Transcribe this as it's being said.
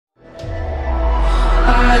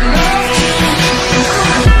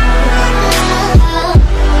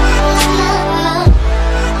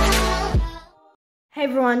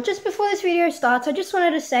everyone. Just before this video starts, I just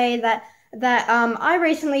wanted to say that I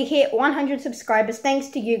recently hit 100 subscribers thanks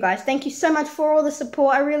to you guys. Thank you so much for all the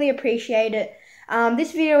support. I really appreciate it.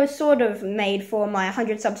 This video is sort of made for my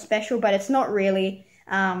 100 sub special, but it's not really.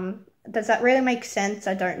 Does that really make sense?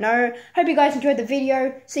 I don't know. Hope you guys enjoyed the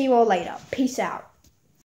video. See you all later. Peace out.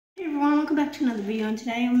 Hey everyone, welcome back to another video, and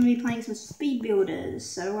today I'm going to be playing some speed builders.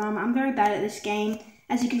 So I'm very bad at this game.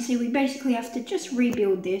 As you can see, we basically have to just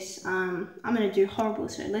rebuild this. I'm going to do horrible,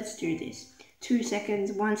 so let's do this. 2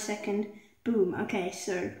 seconds, 1 second, boom. Okay,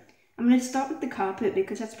 so I'm going to start with the carpet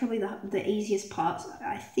because that's probably the easiest part.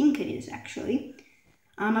 I think it is, actually.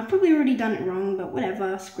 I've probably already done it wrong, but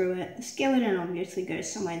whatever, screw it. The skeleton obviously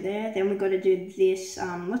goes somewhere there. Then we've got to do this,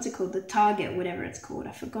 what's it called? The target, whatever it's called.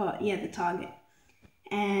 I forgot. Yeah, the target.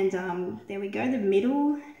 And there we go, the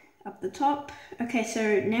middle, up the top. Okay,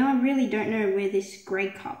 so now I really don't know where this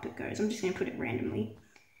grey carpet goes. I'm just going to put it randomly.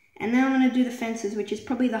 And then I'm going to do the fences, which is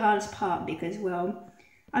probably the hardest part because, well,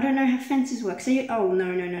 I don't know how fences work. So oh,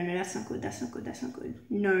 no, that's not good, that's not good, that's not good.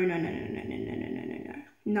 No.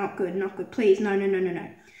 Not good, please, no.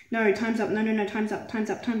 No, time's up, no,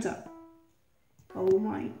 time's up. Oh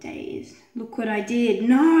my days. Look what I did,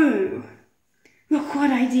 no! Look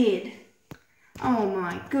what I did. Oh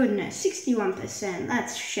my goodness, 61%,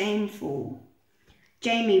 that's shameful.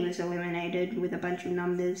 Jamie was eliminated with a bunch of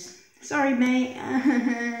numbers. Sorry, mate.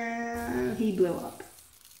 He blew up.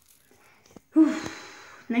 Whew.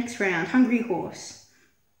 Next round, Hungry Horse.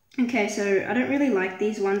 Okay, so I don't really like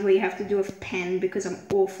these ones where you have to do a pen because I'm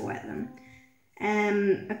awful at them.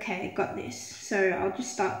 Okay, got this. So I'll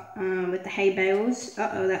just start with the hay bales.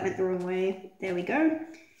 Uh-oh, that went the wrong way. There we go.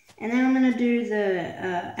 And then I'm going to do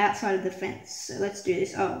the outside of the fence. So let's do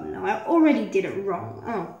this. Oh, no, I already did it wrong.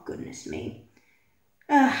 Oh, goodness me.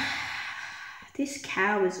 This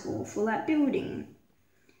cow is awful at building.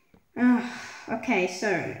 Okay,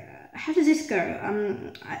 so how does this go?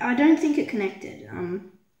 I don't think it connected.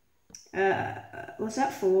 What's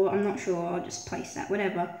that for? I'm not sure. I'll just place that,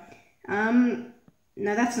 whatever. No,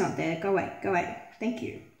 that's not there. Go away. Thank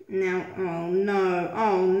you. Now, oh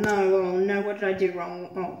no, what did I do wrong?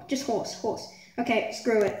 Oh, just horse. Okay,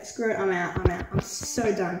 screw it, I'm out. I'm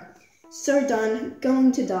so done,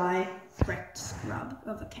 going to die. Wrecked scrub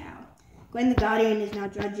of a cow. Gwen the Guardian is now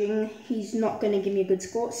judging. He's not going to give me a good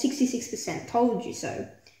score. 66%, told you so.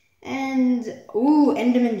 And, ooh,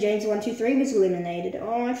 Enderman James 123 was eliminated.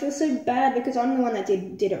 Oh, I feel so bad because I'm the one that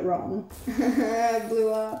did it wrong.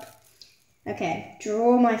 Blew up. Okay,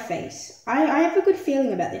 draw my face. I have a good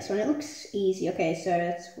feeling about this one. It looks easy. Okay, so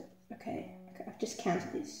that's... Okay, I've just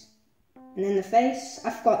counted this. And then the face.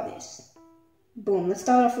 I've got this. Boom, let's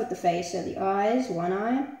start off with the face. So the eyes, one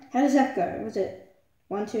eye. How does that go? Was it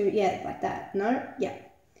 1, 2... Yeah, like that. No? Yeah.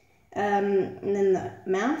 And then the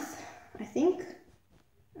mouth, I think.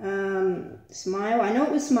 Smile. I know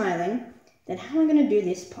it was smiling. Then how am I going to do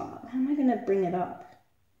this part? How am I going to bring it up?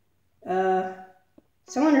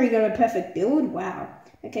 Someone already got a perfect build? Wow.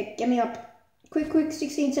 Okay, get me up. Quick,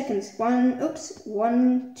 16 seconds.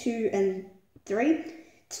 1, 2, and 3.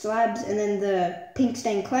 Slabs, and then the pink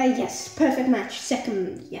stained clay. Yes, perfect match.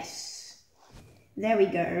 Second, yes. There we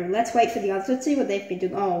go. Let's wait for the others. Let's see what they've been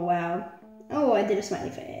doing. Oh, wow. Oh, I did a smiley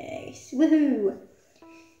face. Woohoo.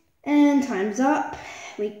 And time's up.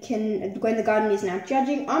 Gwen the Garden is now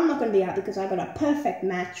judging. I'm not going to be out because I got a perfect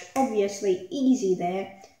match. Obviously, easy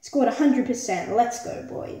there. Scored 100%. Let's go,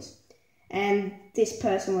 boys. And this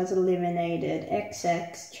person was eliminated.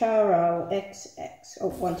 XX, Charo, XX. Oh,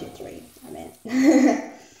 1, 2, 3. I meant.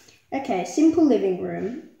 Okay, simple living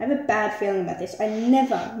room. I have a bad feeling about this. I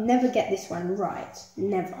never get this one right.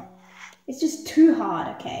 Never. It's just too hard,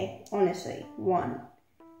 okay? Honestly. 1.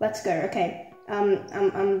 Let's go. Okay.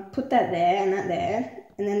 Put that there and that there.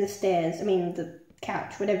 And then the stairs. I mean, the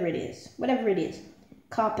couch. Whatever it is.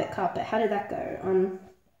 Carpet. How did that go?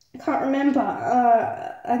 I can't remember.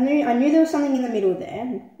 I knew there was something in the middle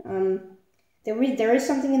there. There is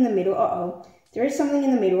something in the middle. Uh-oh. There is something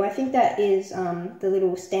in the middle. I think that is the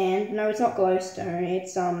little stand. No, it's not glowstone.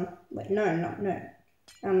 It's wait, no.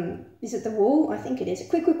 Is it the wall? I think it is.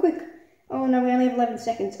 Quick. Oh no, we only have 11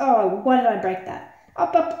 seconds. Oh, why did I break that?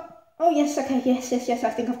 Up. Oh yes, okay, yes. I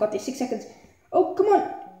think I've got this. 6 seconds. Oh, come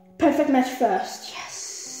on. Perfect match first.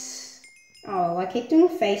 Yes. Oh, I keep doing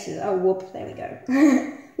faces. Oh, whoop. There we go.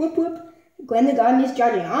 Whoop. Gwen the Garden is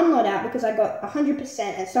judging. I'm not out because I got 100%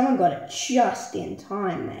 and someone got it just in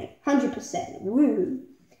time, mate. 100%. Woo.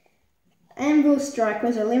 Anvil Strike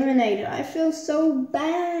was eliminated. I feel so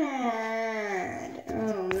bad.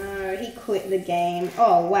 Oh no, he quit the game.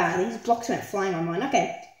 Oh wow, these blocks went flying on mine.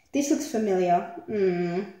 Okay, This looks familiar.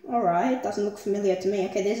 Alright, doesn't look familiar to me.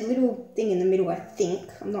 Okay, there's a little thing in the middle, I think.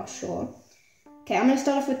 I'm not sure. Okay, I'm gonna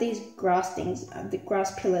start off with these grass things, the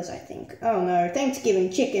grass pillars, I think. Oh no,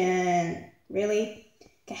 Thanksgiving chicken! Really?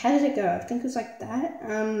 Okay, how did it go? I think it was like that.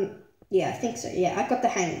 Yeah, I think so. Yeah, I got the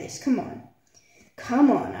hang of this. Come on.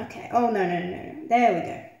 Come on, okay. Oh, no. There we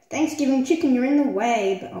go. Thanksgiving chicken, you're in the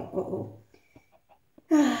way.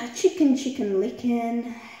 But, chicken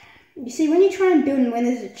licking. You see, when you try and build and when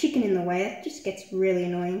there's a chicken in the way, it just gets really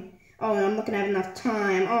annoying. Oh, I'm not going to have enough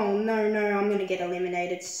time. Oh, no, I'm going to get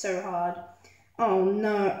eliminated. It's so hard. Oh,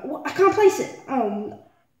 no. What? I can't place it. Oh,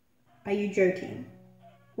 are you joking?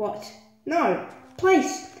 What? No.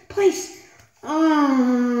 Place.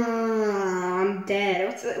 Oh, I'm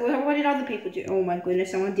dead. What did other people do? Oh my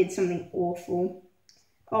goodness, someone did something awful.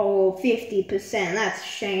 Oh, 50%. That's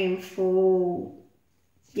shameful.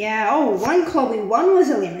 Yeah, oh, Chloe 1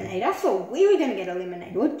 was eliminated. I thought we were going to get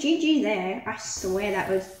eliminated. Well, GG there. I swear that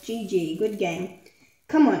was GG. Good game.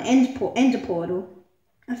 Come on, enter portal.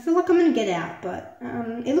 I feel like I'm going to get out, but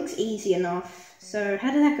it looks easy enough. So,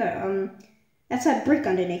 how did that go? That's that brick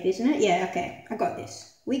underneath, isn't it? Yeah, okay. I got this.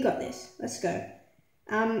 We got this. Let's go.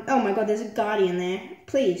 Oh my god, there's a guardian there.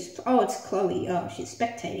 Please. Oh, it's Chloe. Oh, she's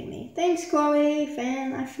spectating me. Thanks, Chloe.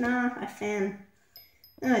 Fan. I fan.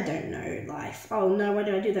 I don't know, life. Oh no, why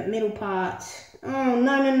did I do that middle part? Oh,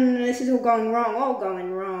 no. This is all going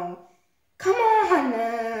wrong. Come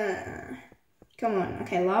on. Come on.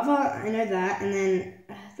 Okay, lava. I know that. And then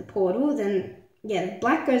the portal. Then, yeah, the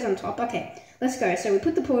black goes on top. Okay, let's go. So we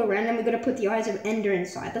put the portal around, and we've got to put the eyes of Ender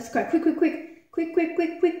inside. Let's go. Quick. Quick.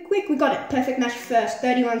 We got it. Perfect match first.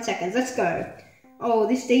 31 seconds. Let's go. Oh,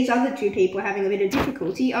 these other two people are having a bit of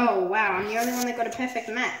difficulty. Oh, wow. I'm the only one that got a perfect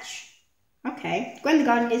match. Okay. Gwen the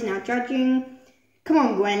Guardian is now judging. Come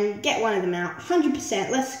on, Gwen. Get one of them out. 100%.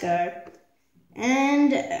 Let's go.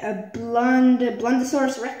 And a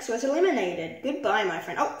Blundersaurus Rex was eliminated. Goodbye, my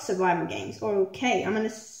friend. Oh, survival games. Okay.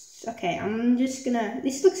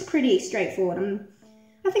 This looks pretty straightforward.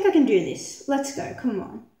 I think I can do this. Let's go. Come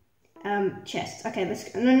on. Chest. Okay,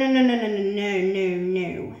 let's go. No.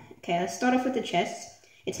 Okay, let's start off with the chests.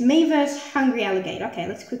 It's me versus Hungry Alligator. Okay,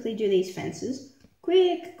 let's quickly do these fences.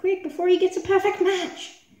 Quick, before he gets a perfect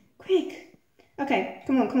match. Quick. Okay,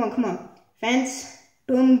 come on. Fence,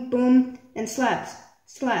 boom, and slabs.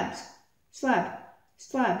 Slab.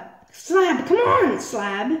 Come on,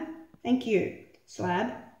 slab. Thank you.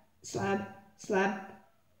 Slab.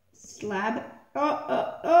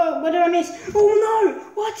 Oh, what did I miss? Oh no!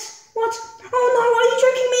 What? Oh no, are you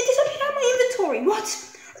joking me? It disappeared out of my inventory. What?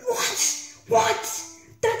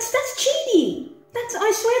 That's cheating. I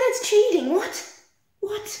swear that's cheating.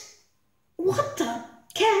 What the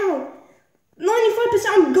cow? 95%,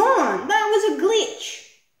 I'm gone. That was a glitch.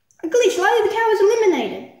 Lily the cow was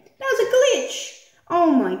eliminated. That was a glitch. Oh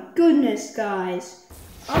my goodness, guys.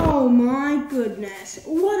 Oh my goodness.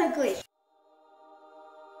 What a glitch.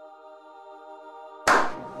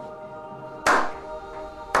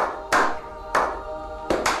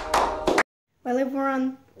 Well,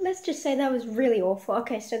 everyone, let's just say that was really awful.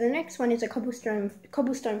 Okay, so the next one is a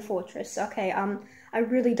cobblestone fortress. Okay, I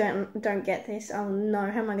really don't get this. Oh no,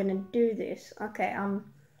 how am I gonna do this? Okay,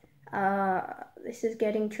 this is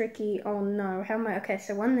getting tricky. Oh no, how am I? Okay,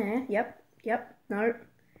 so one there. Yep. No.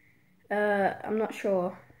 I'm not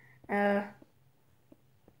sure. I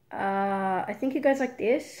think it goes like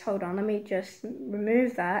this. Hold on, let me just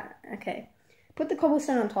remove that. Okay. Put the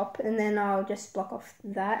cobblestone on top, and then I'll just block off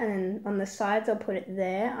that, and then on the sides I'll put it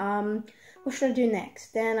there. What should I do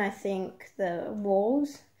next? Then I think the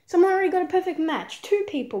walls. Someone already got a perfect match. 2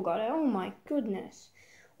 people got it. Oh my goodness.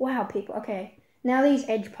 Wow, people. Okay, now these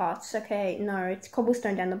edge parts. Okay, no, it's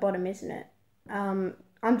cobblestone down the bottom, isn't it?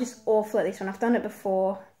 I'm just awful at this one. I've done it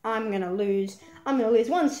before. I'm gonna lose.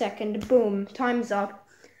 1 second. Boom. Time's up.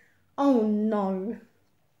 Oh no.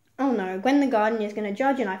 Gwen the Guardian is going to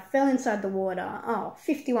judge, and I fell inside the water. Oh,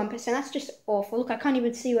 51%. That's just awful. Look, I can't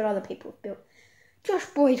even see what other people have built. Josh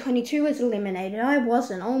Boy 22 was eliminated. I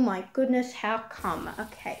wasn't. Oh my goodness, how come?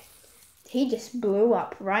 Okay. He just blew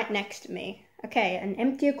up right next to me. Okay, an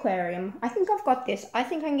empty aquarium. I think I've got this. I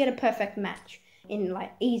think I can get a perfect match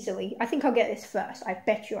easily. I think I'll get this first. I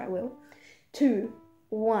bet you I will. 2,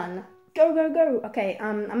 1. Go. Okay,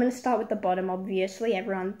 I'm going to start with the bottom, obviously.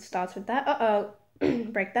 Everyone starts with that. Uh-oh.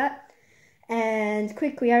 Break that. And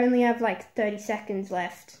quickly, I only have like 30 seconds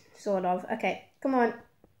left, sort of. Okay, come on.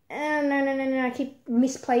 No, I keep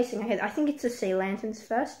misplacing. I think it's the sea lanterns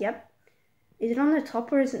first. Yep. Is it on the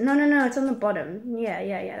top or is it? No, it's on the bottom.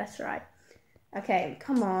 Yeah, that's right. Okay,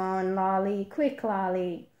 come on, Lolly. Quick,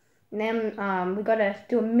 Lolly. And then we gotta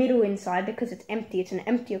do a middle inside because it's empty. It's an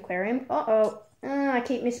empty aquarium. I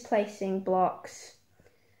keep misplacing blocks.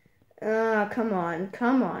 Come on.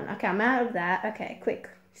 Okay, I'm out of that. Okay, quick.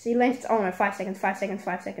 See, length. Oh no, 5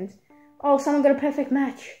 seconds. Oh, someone got a perfect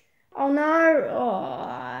match. Oh no.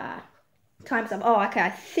 Oh, time's up. Oh, okay. I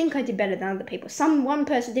think I did better than other people. One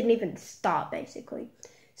person didn't even start, basically.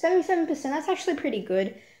 77%. That's actually pretty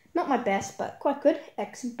good. Not my best, but quite good.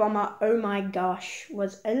 X-Bomber, oh my gosh,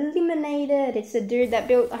 was eliminated. It's the dude that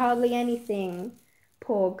built hardly anything.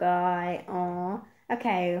 Poor guy. Aw.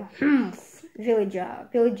 Okay.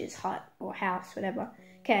 Villager's hut or house, whatever.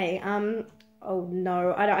 Okay. Oh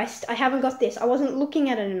no. I haven't got this. I wasn't looking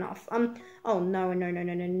at it enough. Oh no.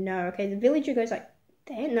 Okay, the villager goes like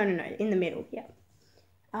there. No. In the middle. Yeah.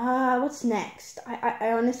 What's next?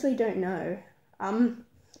 I honestly don't know. No,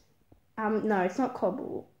 it's not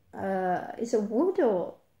cobble. Is it wood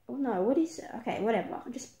or... Oh no, what is it? Okay, whatever.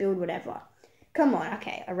 I'll just build whatever. Come on,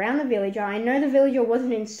 okay. Around the villager. I know the villager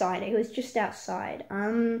wasn't inside. He was just outside.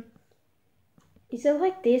 Is it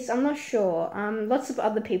like this? I'm not sure. Lots of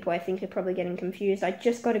other people I think are probably getting confused. I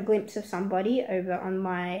just got a glimpse of somebody over on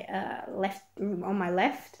my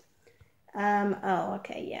left. Oh,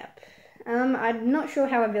 okay, yep. I'm not sure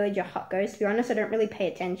how a villager hut goes. To be honest, I don't really pay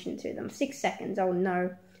attention to them. 6 seconds. Oh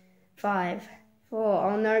no. 5,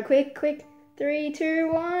 4. Oh no, quick. 3,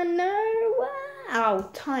 2, 1. No. Wow,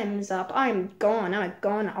 time's up. I'm gone.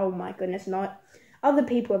 Oh my goodness, not. Other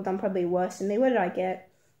people have done probably worse than me. What did I get?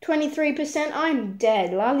 23%. I'm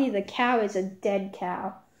dead. Lally the cow is a dead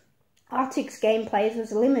cow. Arctic's gameplays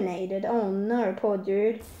was eliminated. Oh no, poor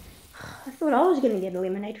dude. I thought I was going to get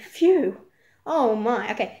eliminated. Phew. Oh my.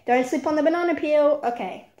 Okay, don't slip on the banana peel.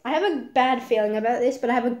 Okay, I have a bad feeling about this, but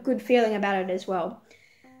I have a good feeling about it as well.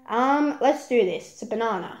 Let's do this. It's a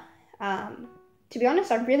banana. To be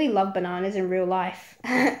honest, I really love bananas in real life.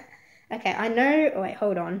 Okay, I know... Oh, wait,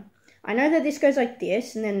 hold on. I know that this goes like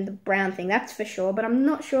this, and then the brown thing, that's for sure, but I'm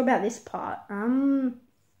not sure about this part. No,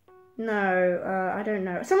 I don't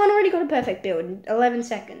know. Someone already got a perfect build in 11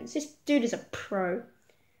 seconds. This dude is a pro.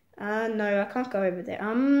 No, I can't go over there.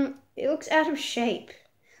 It looks out of shape.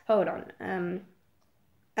 Hold on.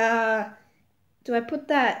 Do I put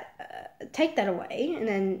that... take that away, and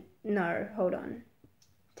then... No, hold on.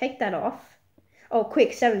 Take that off. Oh,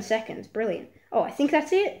 quick, 7 seconds. Brilliant. Oh, I think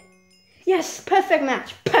that's it. Yes, perfect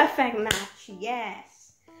match.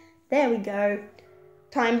 Yes. There we go.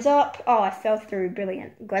 Time's up. Oh, I fell through.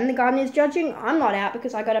 Brilliant. Glenn the Gardener is judging. I'm not out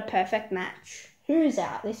because I got a perfect match. Who's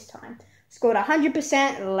out this time? Scored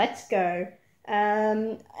 100%. Let's go.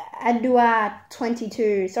 Adua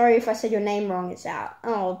 22. Sorry if I said your name wrong. It's out.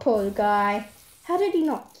 Oh, poor guy. How did he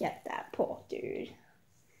not get that? Poor dude.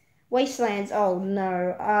 Wastelands. Oh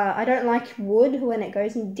no. I don't like wood when it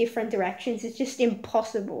goes in different directions. It's just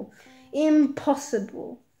impossible.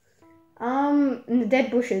 Impossible. And the dead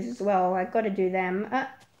bushes as well. I gotta do them.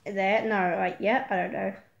 There. No. Yeah. I don't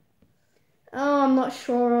know. Oh, I'm not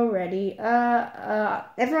sure already.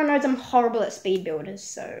 Everyone knows I'm horrible at speed builders,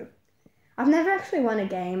 so I've never actually won a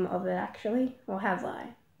game of it, actually. Or have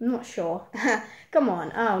I? I'm not sure. Come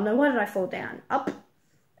on. Oh no. Why did I fall down? Up.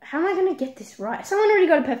 How am I gonna get this right? Someone already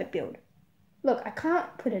got a perfect build. Look, I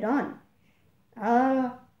can't put it on.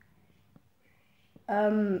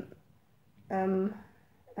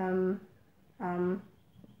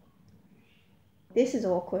 This is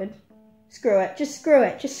awkward. Screw it. Just screw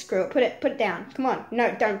it. Put it down. Come on.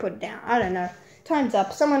 No, don't put it down. I don't know. Time's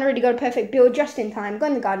up. Someone already got a perfect build just in time.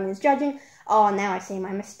 Glenn the Gardener is judging. Oh, now I see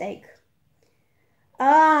my mistake.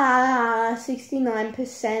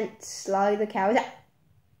 69%. Slowly the cow is out.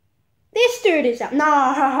 This dude is up.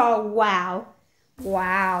 No. Wow.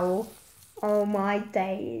 Oh my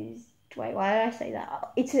days. Wait, why did I say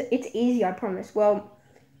that? It's easy, I promise. Well,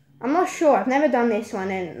 I'm not sure. I've never done this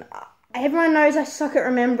one, and everyone knows I suck at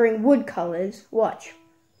remembering wood colors. Watch.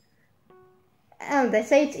 They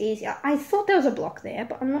say it's easy. I thought there was a block there,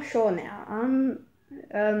 but I'm not sure now.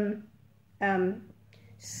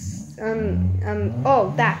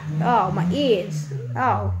 Oh, that. Oh, my ears.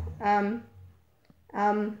 Oh,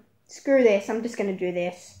 screw this. I'm just gonna do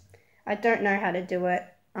this. I don't know how to do it.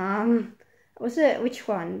 Was it, which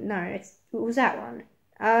one? No, it was that one.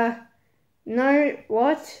 No,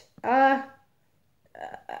 what?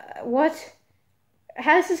 What?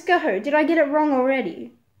 How does this go? Did I get it wrong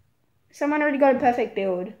already? Someone already got a perfect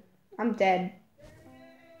build. I'm dead.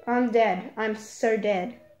 I'm so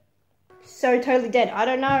dead. So totally dead. I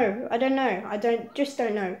don't know. I don't know.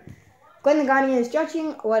 Glenn the Guardian is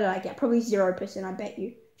judging. What did I get? Probably 0%, I bet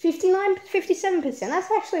you. 59, 57%.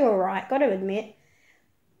 That's actually alright, gotta admit.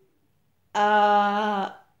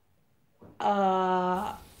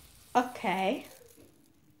 Okay.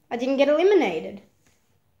 I didn't get eliminated.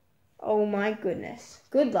 Oh my goodness.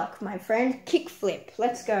 Good luck, my friend. Kickflip.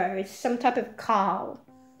 Let's go. It's some type of Carl.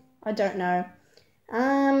 I don't know.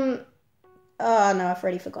 Oh no, I've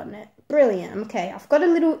already forgotten it. Brilliant. Okay, I've got a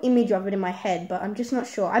little image of it in my head, but I'm just not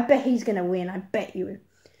sure. I bet he's gonna win. I bet you.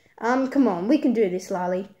 Come on. We can do this,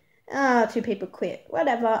 Lolly. Ah, 2 people quit.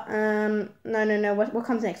 Whatever. No. What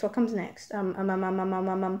comes next? What comes next?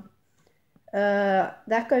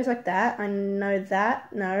 That goes like that. I know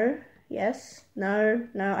that. No. Yes. No.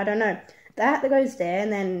 I don't know. That goes there,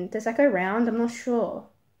 and then does that go round? I'm not sure.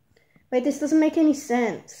 Wait, this doesn't make any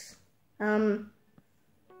sense.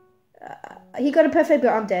 He got a perfect,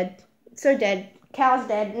 but I'm dead. So dead. Cow's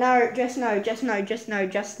dead. No, just no.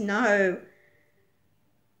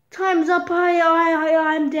 Time's up.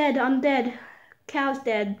 I'm dead. I'm dead. Cow's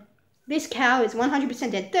dead. This cow is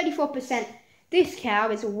 100% dead. 34%. This cow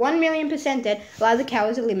is 1,000,000% dead. While the cow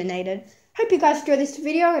is eliminated. Hope you guys enjoyed this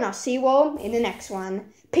video, and I'll see you all in the next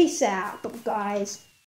one. Peace out, guys.